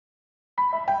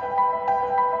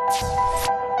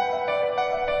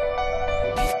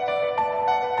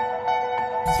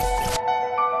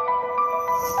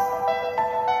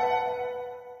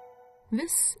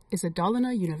This is a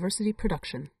Dalarna University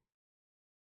production.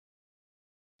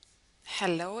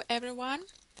 Hello everyone.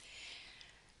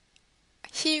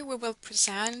 Here we will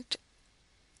present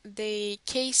the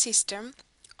case system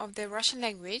of the Russian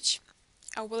language.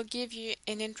 I will give you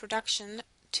an introduction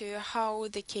to how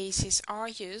the cases are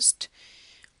used,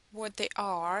 what they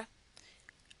are,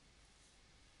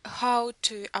 how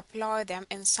to apply them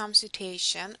in some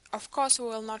situation. Of course, we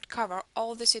will not cover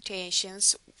all the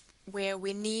situations where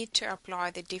we need to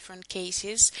apply the different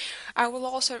cases. I will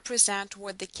also present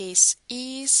what the case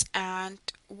is and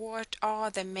what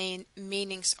are the main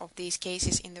meanings of these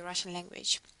cases in the Russian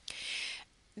language.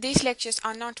 These lectures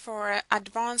are not for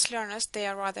advanced learners, they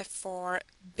are rather for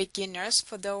beginners,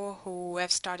 for those who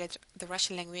have studied the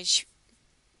Russian language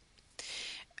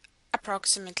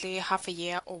approximately half a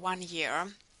year or 1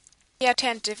 year. Be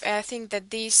attentive. I think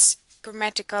that these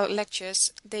grammatical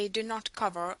lectures, they do not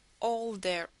cover all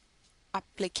the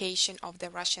application of the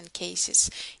Russian cases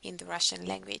in the Russian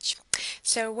language.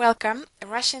 So welcome,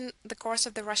 the course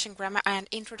of the Russian grammar and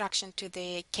introduction to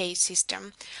the case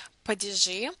system.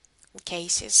 Падежи,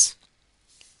 cases.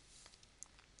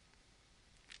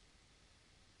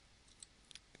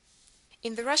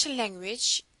 In the Russian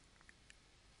language,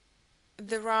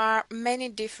 there are many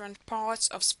different parts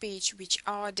of speech which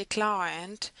are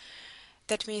declined.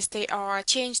 That means they are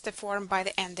changed the form by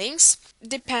the endings,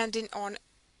 depending on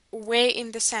where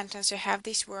in the sentence you have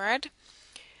this word,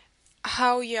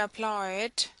 how you apply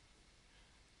it,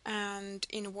 and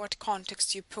in what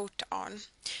context you put on.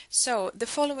 So the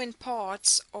following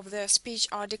parts of the speech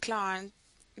are declined.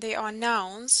 They are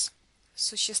nouns,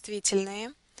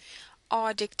 существительные,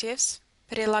 adjectives,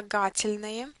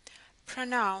 прилагательные,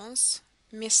 pronouns,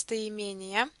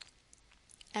 местоимения,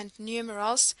 and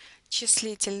numerals,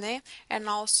 числительные, and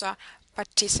also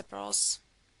participles,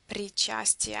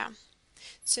 причастия.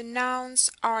 So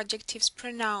nouns, adjectives,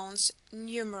 pronouns,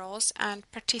 numerals, and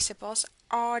participles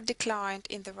are declined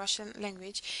in the Russian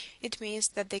language. It means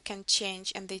that they can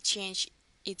change, and they change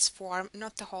its form,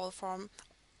 not the whole form,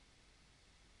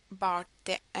 but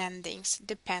the endings,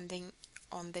 depending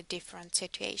on the different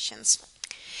situations.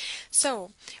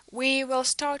 So we will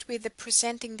start with the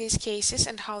presenting these cases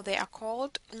and how they are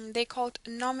called. They're called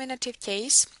nominative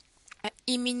case,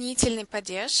 именительный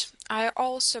падеж. I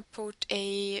also put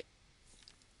a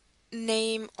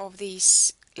name of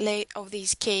these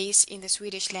case in the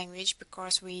Swedish language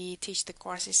because we teach the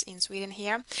courses in Sweden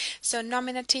here. So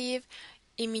nominative,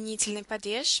 именительный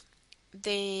падеж,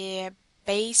 the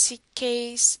basic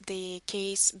case,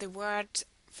 the word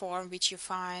form which you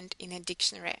find in a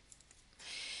dictionary.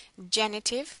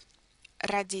 Genitive,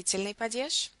 родительный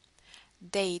падеж,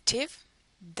 dative,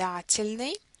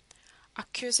 дательный,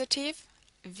 accusative,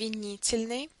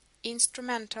 винительный,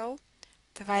 instrumental,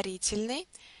 творительный,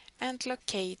 and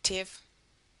locative,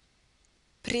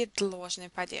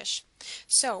 предложный падеж.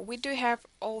 So we do have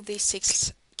all these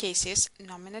 6 cases: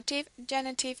 nominative,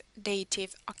 genitive,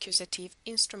 dative, accusative,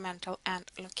 instrumental, and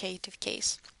locative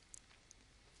case.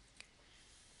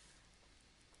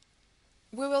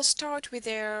 We will start with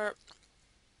their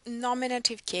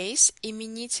nominative case,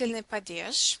 именительный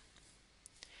падеж.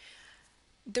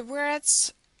 The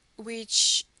words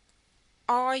which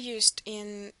are used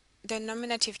in the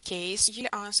nominative case, you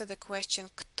answer the question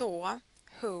кто,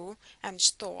 who, and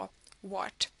что,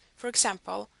 what. For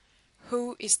example,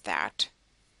 who is that?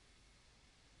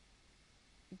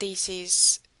 This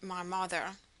is my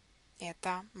mother.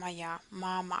 Это моя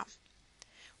мама.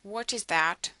 What is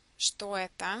that? Что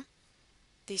это?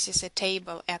 This is a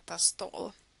table. Это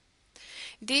стол.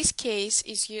 This case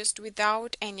is used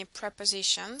without any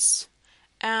prepositions,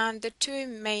 and the 2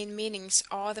 main meanings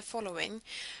are the following.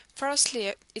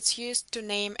 Firstly, it's used to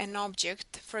name an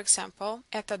object. For example,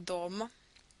 это дом,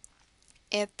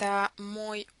 это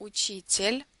мой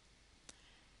учитель,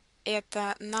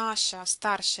 это наша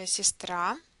старшая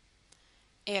сестра,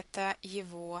 это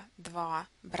его 2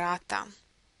 брата.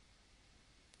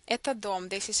 Это дом,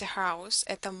 this is a house.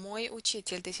 Это мой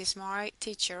учитель, this is my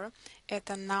teacher.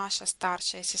 Это наша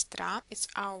старшая сестра, it's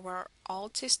our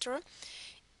old sister.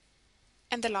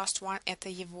 And the last one, это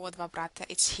его 2 брата,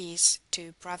 it's his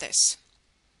 2 brothers.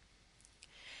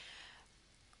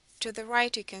 To the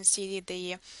right you can see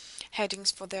the headings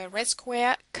for the red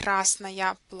square,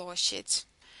 Красная площадь.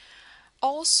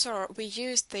 Also, we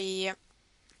use the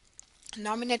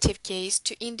nominative case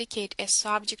to indicate a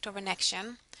subject of an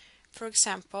action. For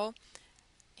example,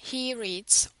 he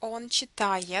reads, он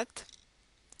читает,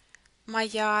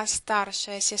 моя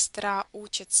старшая сестра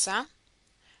учится,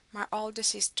 my older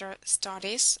sister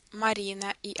studies,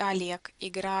 Marina и Олег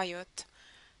играют.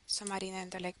 So Marina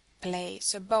and Oleg play.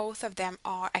 So both of them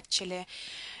are actually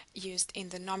used in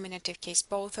the nominative case.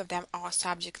 Both of them are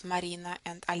subject. Marina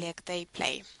and Oleg, they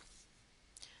play.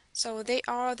 So they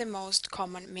are the most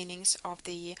common meanings of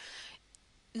the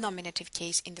nominative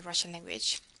case in the Russian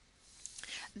language.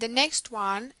 The next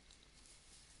one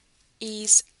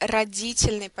is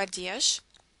родительный падеж.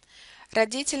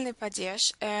 Родительный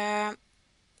падеж,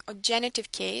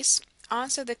 genitive case,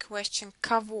 answer the question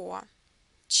кого,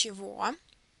 чего.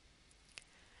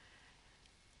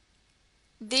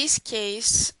 This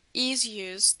case is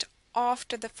used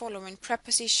after the following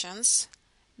prepositions: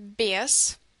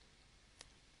 без,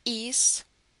 из,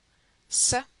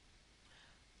 с,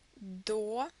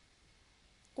 до,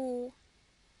 у,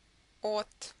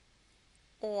 от,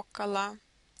 около,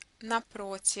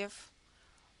 напротив,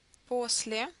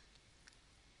 после,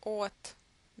 от,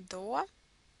 до,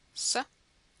 с,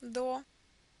 до,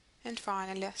 and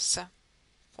finally с,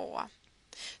 по.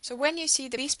 So when you see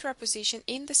this preposition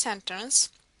in the sentence,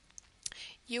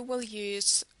 you will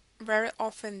use very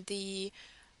often the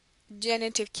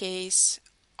genitive case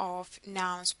of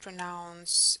nouns,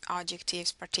 pronouns,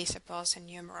 adjectives, participles, and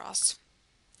numerals.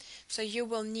 So you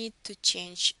will need to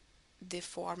change the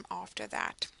form after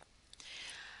that.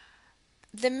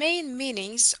 The main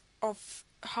meanings of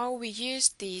how we use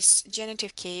this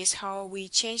genitive case, how we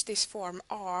change this form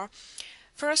are: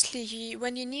 firstly,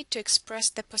 when you need to express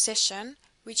the possession,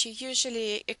 which you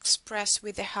usually express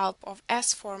with the help of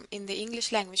S form in the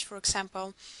English language. For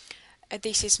example,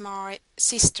 this is my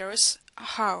sister's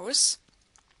house,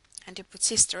 and you put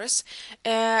sisters.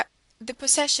 The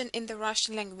possession in the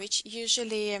Russian language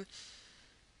usually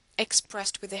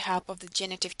expressed with the help of the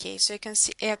genitive case. So you can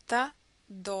see это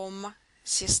дом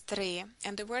сестры,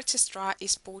 and the word сестра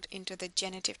is put into the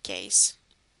genitive case.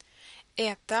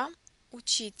 Это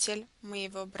учитель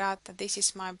моего брата. This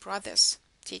is my brother's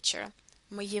teacher.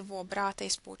 Моего брата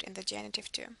is put in the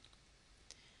genitive too.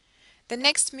 The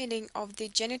next meaning of the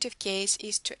genitive case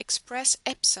is to express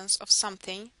absence of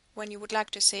something. When you would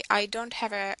like to say, I don't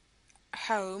have a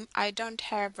home, I don't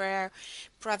have a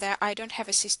brother, I don't have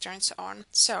a sister, and so on.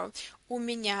 So, у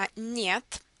меня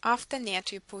нет. After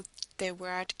нет, you put the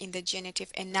word in the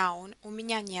genitive, a noun. У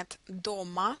меня нет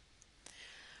дома.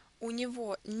 У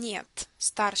него нет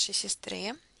старшей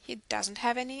сестры. He doesn't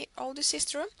have any older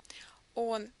sister.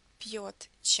 Он пьет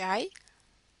чай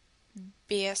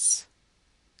без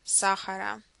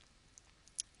сахара.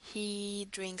 He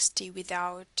drinks tea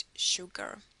without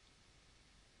sugar.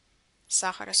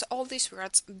 Сахара. So all these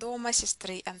words, дома,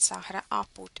 сестры, and сахара, are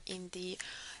put in the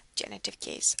genitive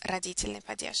case, родительный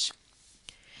падеж.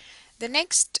 The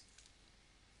next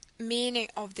meaning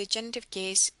of the genitive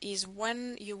case is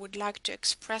when you would like to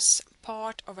express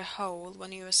part of a whole,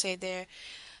 when you say the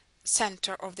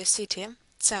center of the city,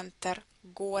 центр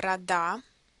города,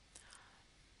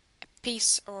 a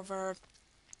piece of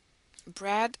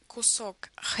bread, кусок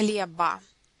хлеба.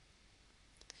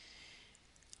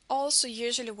 Also,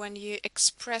 usually when you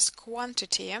express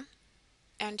quantity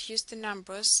and use the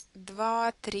numbers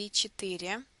 2, 3,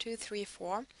 4, 2, 3,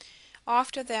 4,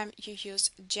 after them you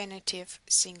use genitive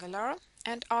singular,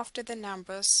 and after the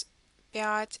numbers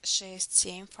 5, 6,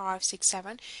 7, 5, 6,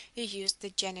 7, you use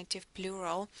the genitive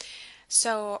plural.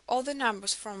 So all the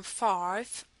numbers from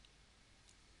 5,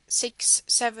 6,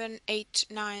 7, 8,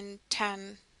 9,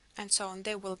 10, and so on,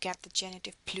 they will get the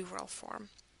genitive plural form.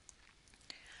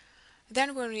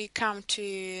 Then when we come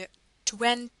to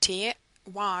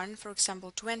 21, for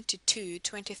example, 22,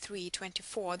 23,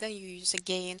 24, then you use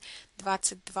again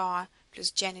 22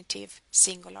 plus genitive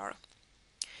singular.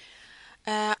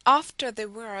 After the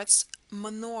words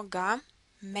много,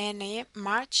 many,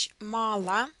 much,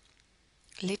 мало,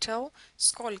 little,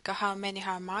 сколько, how many,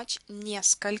 how much,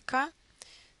 несколько,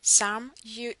 some,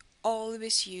 you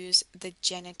always use the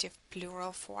genitive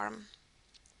plural form.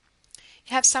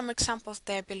 You have some examples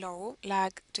there below,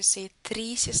 like to say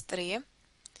 3 сестры,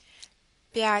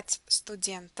 5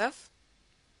 студентов.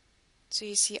 So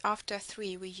you see after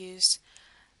 3 we use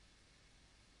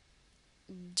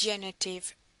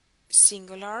genitive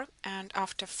singular, and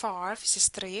after 5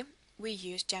 сестры we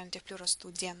use genitive plural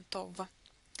студентов.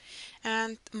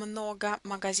 And много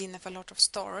магазинов, a lot of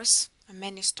stores,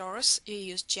 many stores, you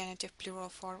use genitive plural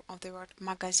form of the word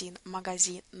магазин,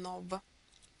 магазинов.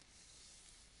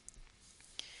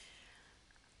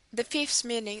 The fifth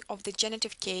meaning of the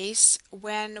genitive case,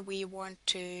 when we want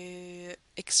to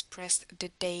express the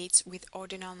dates with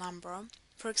ordinal number.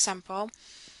 For example,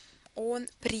 он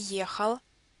приехал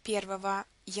 1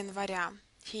 января.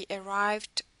 He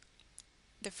arrived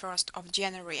the 1st of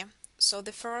January. So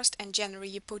the 1st and January,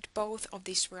 you put both of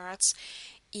these words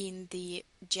in the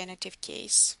genitive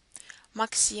case.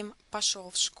 Максим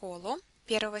пошел в школу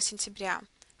 1 сентября.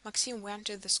 Maxim went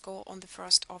to the school on the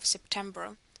 1st of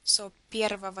September. So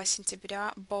 1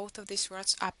 сентября, both of these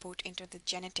words are put into the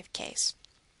genitive case.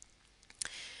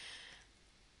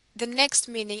 The next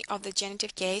meaning of the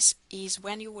genitive case is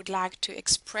when you would like to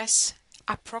express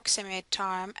approximate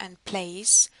time and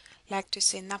place, like to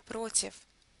say напротив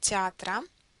театра,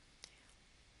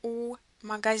 у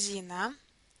магазина,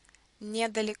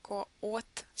 недалеко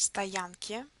от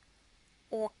стоянки,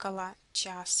 около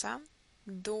часа,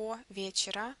 до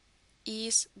вечера,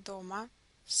 из дома,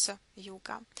 с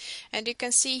юга. And you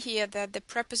can see here that the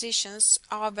prepositions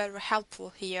are very helpful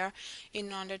here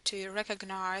in order to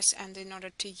recognize and in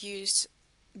order to use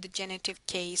the genitive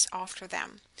case after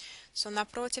them. So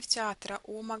напротив театра,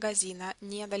 у магазина,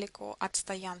 недалеко от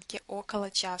стоянки,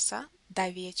 около часа, до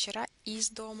вечера, из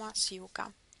дома, с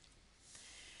юга.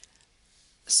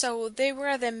 So they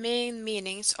were the main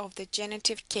meanings of the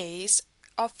genitive case.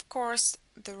 Of course,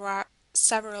 there are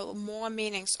several more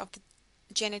meanings of the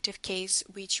genitive case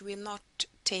which will not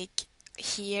take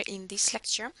here in this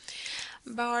lecture,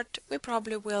 but we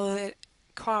probably will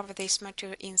cover this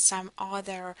material in some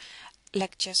other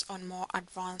lectures on more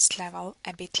advanced level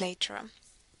a bit later.